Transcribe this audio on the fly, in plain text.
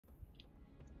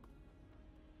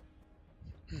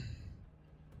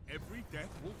Every death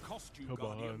will cost you, Come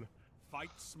Guardian. on. Fight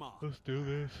smart. Let's do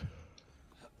this.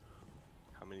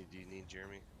 How many do you need,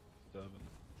 Jeremy? 7.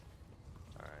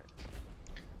 Alright.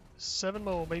 7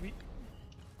 more, baby.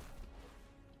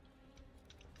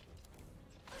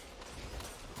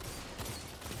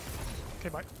 Okay,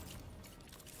 bye.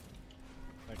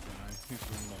 That guy, he's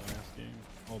from the last game.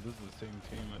 Oh, this is the same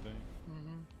team, I think.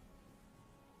 Mm-hmm.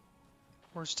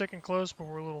 We're sticking close, but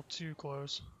we're a little too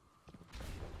close.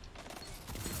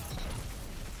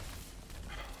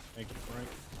 Thank you, Frank.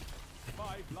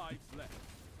 5 lives left.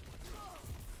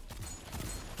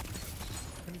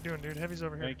 What are you doing, dude? Heavy's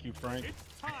over here. Thank you, Frank. It's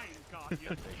time,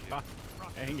 Guardian.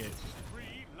 Dang it. 3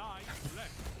 lives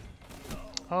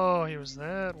left. Oh, he was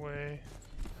that way.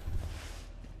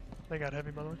 They got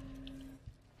heavy, by the way.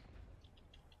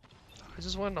 I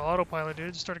just went into autopilot,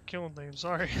 dude. Just started killing things.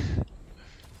 Sorry.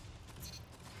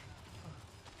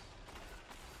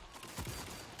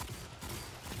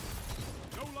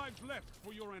 No lives left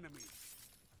for your enemy.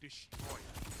 Destroy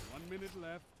it. 1 minute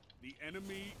left. The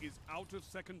enemy is out of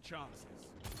second chances.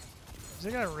 Is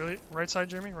that guy really right side,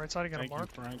 Jeremy? Right side, I got Thank a mark.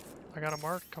 you, Frank. I got a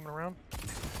mark coming around.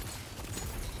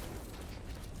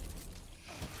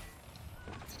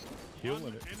 Killing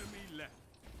One it. enemy left.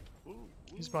 Ooh,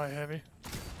 He's by heavy.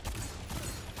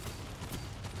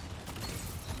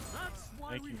 That's why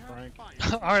Thank we you, have Frank. fire.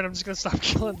 Alright, I'm just gonna stop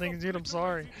killing things, dude. I'm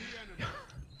sorry.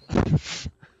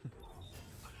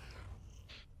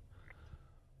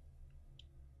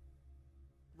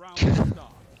 Round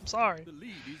start. I'm sorry. The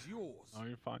lead is yours. Oh,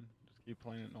 you're fine. Just keep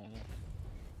playing it normal.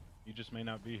 You just may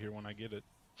not be here when I get it.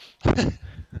 Yeah,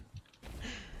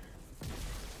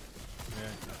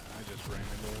 I just ran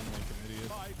into him like an idiot.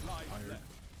 5 lives Tired. left.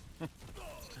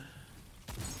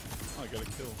 Oh, I got a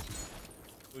kill.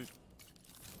 Sweet.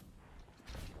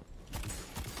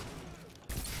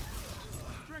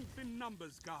 Strength in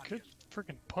numbers, Guardian. Good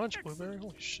freaking punch, Blueberry.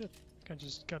 Holy shit. Guy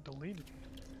just got deleted.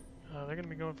 They're gonna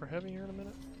be going for heavy here in a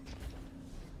minute.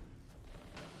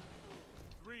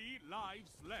 3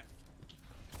 lives left.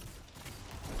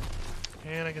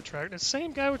 And I get tractor. The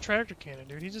same guy with tractor cannon,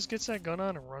 dude. He just gets that gun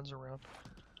on and runs around.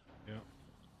 Yeah.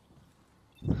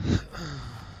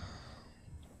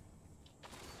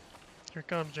 Here it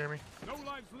comes, Jeremy. No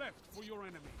lives left for your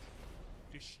enemy.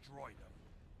 Destroy them.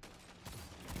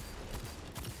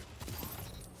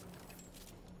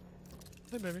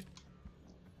 Hey, baby.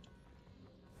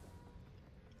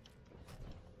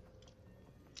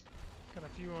 Got a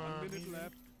few 1 minute medium.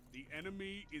 left. The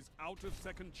enemy is out of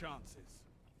second chances.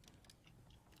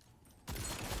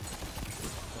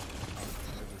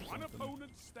 One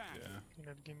opponent standing. Yeah. You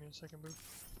have to give me a second, boo.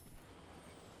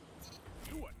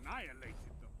 You annihilated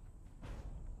them.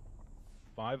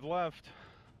 5 left.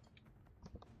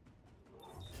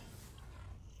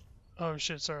 Oh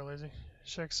shit, sorry, lazy.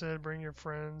 Shek said, bring your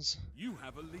friends. You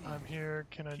have a lead. I'm here.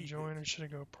 Can I Keep join it. or should I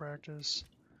go practice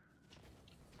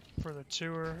for the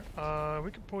tour?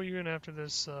 We can pull you in after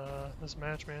this this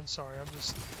match, man. Sorry, I'm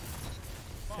just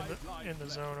 5 lives in the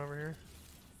left. zone over here.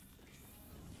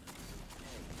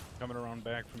 Coming around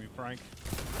back from you, Frank.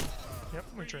 Yep,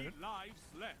 we 3 traded. lives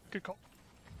left. Good call.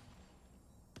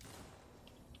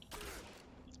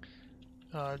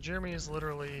 Jeremy is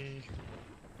literally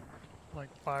like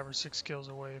 5 or 6 kills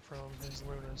away from his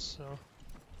Lunas, so.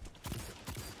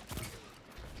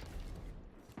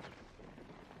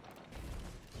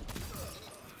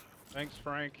 Thanks,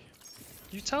 Frank.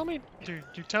 You tell me, dude,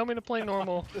 you tell me to play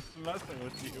normal. Just messing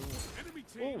with you. Enemy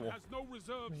team Ooh. has no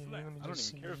reserves Yeah, left. let me I don't just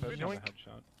even care if that's not a yoink.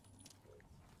 headshot.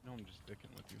 No, I'm just sticking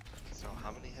with you. So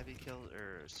how many heavy kills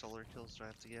or solar kills do I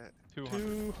have to get? 200.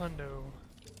 2 hundo.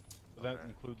 So that Okay.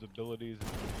 includes abilities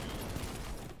and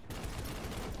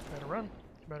Better run.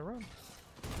 Better run.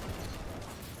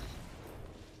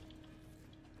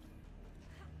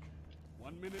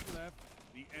 One minute left.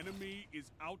 The enemy is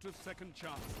out of second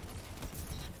chance.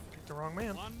 Picked the wrong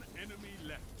man. One enemy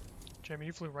left. Jamie,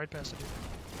 you flew right past it, dude.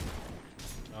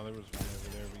 Oh, there was one over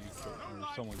there, but you killed,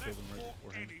 or someone killed him right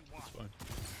before him. That's fine.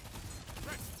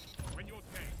 Ready. When you're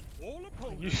dead, all You,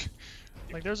 opponents.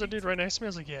 like, there's a dude right next to me. I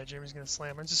was like, yeah, Jamie's gonna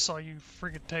slam. I just saw you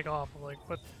freaking take off. I'm like,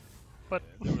 but.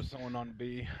 There was someone on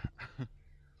B.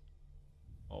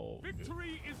 Oh, good.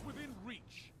 Victory is within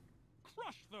reach.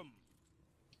 Crush them.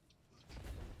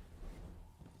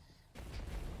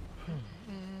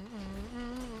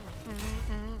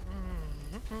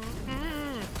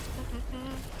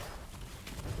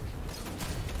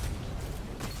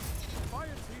 Fire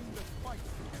team that fights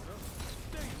together,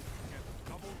 stays together.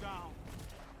 Double down.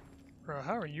 Bro,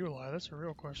 how are you alive? That's a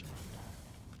real question.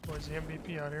 Boy's the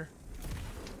MVP out here.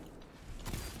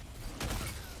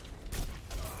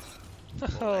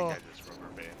 Well, Oh, that guy just rubber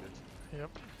banded. yep.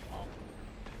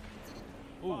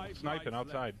 Ooh, Five sniping lives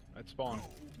outside. At spawn.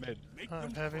 Mid. Make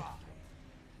them Heavy. fly.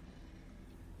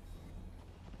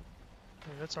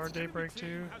 Okay, that's our Enemy daybreak team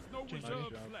too. has no GG. reserves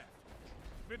job. left.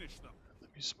 Finish them.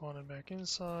 Be spawning back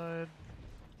inside.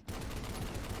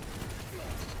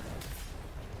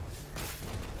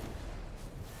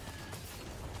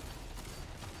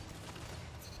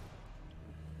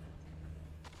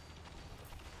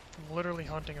 I'm literally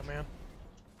hunting a man.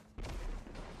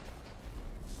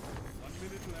 1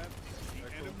 minute left. The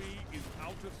enemy is out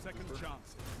of second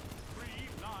chances. 3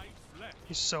 lives left.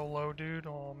 He's so low, dude.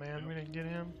 Oh man, we didn't get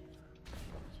him.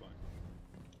 That's fine.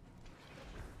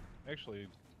 Actually,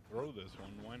 throw this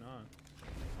one. Why not?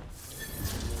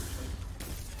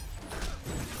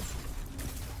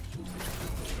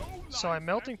 So I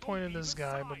melting pointed this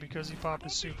guy, but because he popped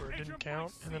his super, it didn't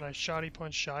count. And then I shotty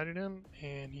punch shot at him,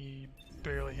 and he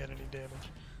barely had any damage.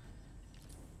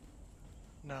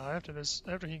 Now after this,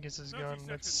 after he gets his 30 gun, seconds.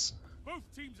 that's Both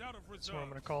teams out of what I'm reserve.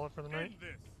 gonna call it for the night. End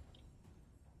this.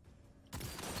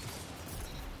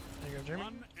 There you go, Jeremy.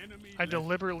 One enemy I left.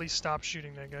 deliberately stopped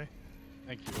shooting that guy.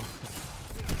 Thank you.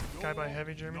 Guy by You're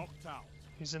heavy, Jeremy. knocked out.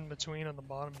 He's in between on the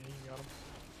bottom. Yeah, you got him.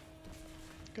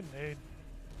 Good nade.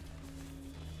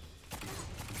 10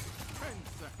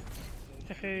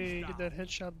 seconds. Hey, get that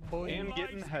headshot, boy. And All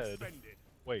getting lives head. expended.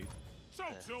 Wait.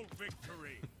 Total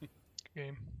victory.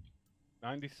 Game.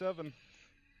 97.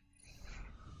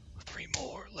 3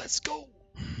 more. Let's go.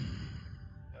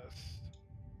 Yes.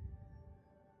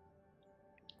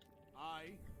 I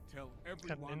tell Got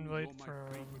everyone an invite you're my from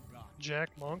favorite guy. Jack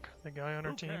Monk, the guy on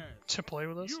our Who team, cares? to play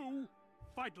with us. You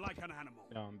fight like an animal.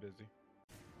 No, I'm busy.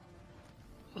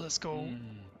 Let's go.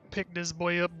 Mm. Pick this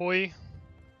boy up, boy.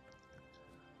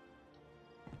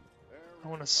 I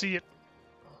want to see it.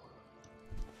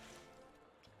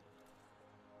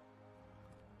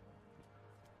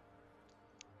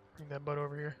 Bring that butt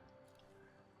over here.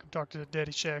 Come talk to the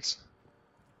daddy shacks.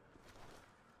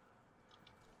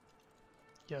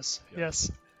 Yes,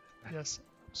 yes, yes.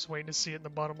 Just waiting to see it in the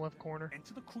bottom left corner.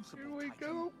 Enter the crucible. Here we Titan.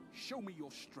 go. Show me your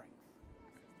strength.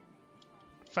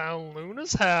 Found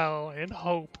Luna's Howl and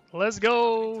Hope. Let's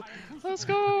go. Let's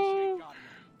go.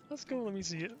 Let's go. Let me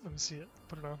see it. Let me see it.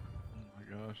 Put it on. Oh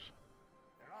my gosh.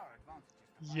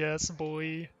 Yes,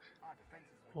 boy.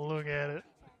 Look at it.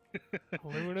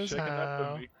 Luna's Checking that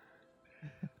Howl. movie.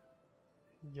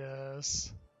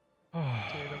 Yes. Dude,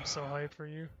 I'm so hyped for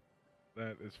you.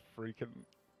 That is freaking.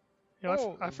 Yeah,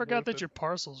 Oh, I it's forgot worth that it. your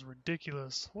parcel's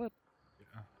ridiculous. What?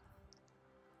 Yeah.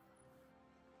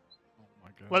 Oh my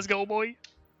god. Let's go, boy.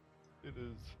 It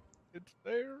is. It's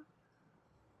there.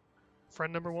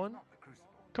 Friend number 1.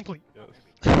 Complete.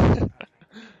 Yes.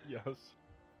 Yes.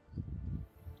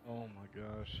 Oh my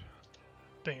gosh.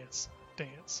 Dance,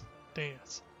 dance,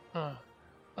 dance.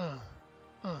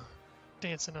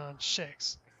 Dancing on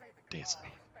shacks. Dancing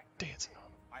on, dancing on.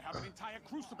 I have an entire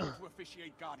crucible to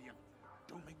officiate, Guardian.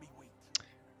 Don't make me wait.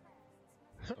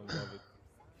 I love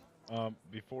it.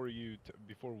 Before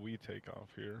we take off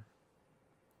here,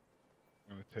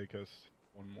 I'm gonna take us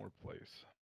one more place.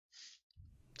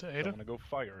 To I'm Ada? gonna go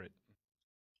fire it.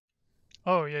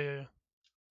 Oh, yeah, yeah, yeah.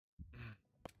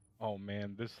 Oh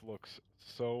man, this looks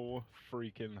so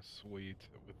freaking sweet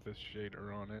with this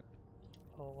shader on it.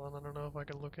 Hold on, I don't know if I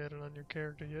can look at it on your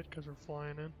character yet because we're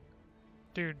flying in.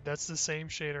 Dude, that's the same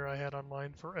shader I had on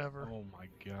mine forever. Oh my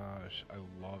gosh, I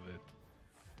love it.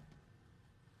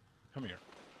 Come here.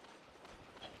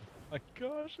 Oh my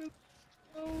gosh, it's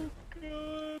so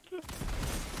good.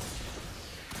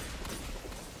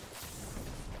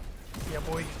 Yeah,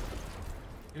 boy.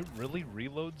 It really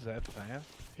reloads that fast?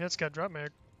 Yeah, it's got drop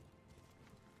mag.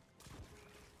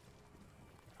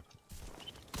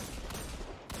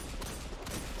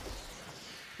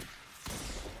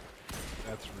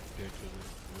 That's ridiculous,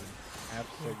 dude. Yeah,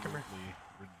 come here. Absolutely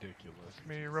ridiculous. Come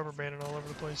here, you're rubber banding all over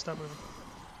the place. Stop moving.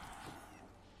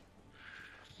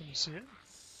 Let me see it.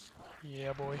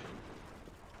 Yeah, boy.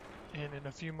 And in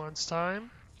a few months' time,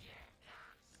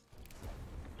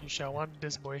 you shall want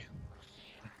this, boy.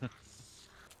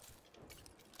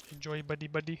 Enjoy, buddy,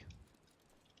 buddy.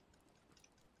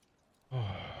 Oh,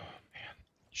 man.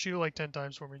 Shoot it like 10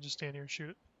 times for me. Just stand here and shoot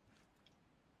it.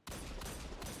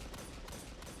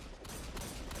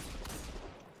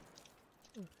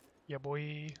 Yeah,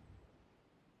 boy.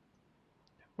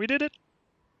 We did it!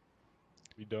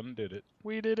 We done did it.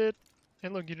 We did it!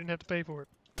 And look, you didn't have to pay for it.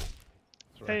 That's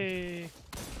right. Hey!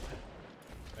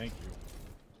 Thank you.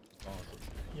 Awesome.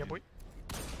 Yeah, boy.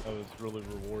 That was really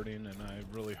rewarding, and I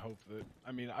really hope that.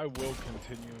 I mean, I will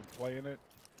continue playing it.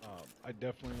 I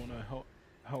definitely want to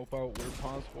help out where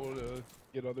possible to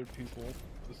get other people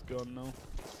this gun now.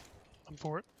 I'm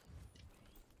for it.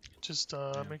 Just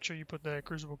Yeah. make sure you put that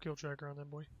Crucible kill tracker on that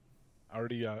boy.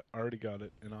 Already got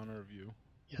it in honor of you.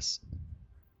 Yes.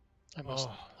 I must.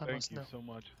 Oh, I thank must you know. so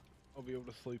much. I'll be able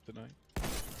to sleep tonight.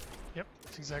 Yep.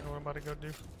 That's exactly what I'm about to go do.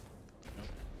 Yep.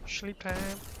 Sleep time.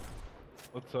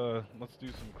 Let's do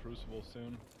some Crucible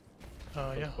soon.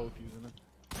 Us Yeah. both using it.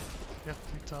 Yeah.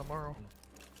 Tomorrow.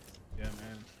 Yeah,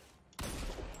 man.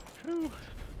 Whew.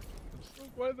 I'm so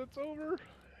glad that's over.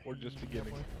 Or just Yeah,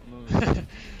 beginning. boy. No.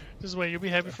 Just wait. You'll be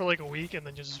happy for like a week, and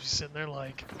then you'll just be sitting there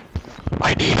like,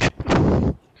 I need it.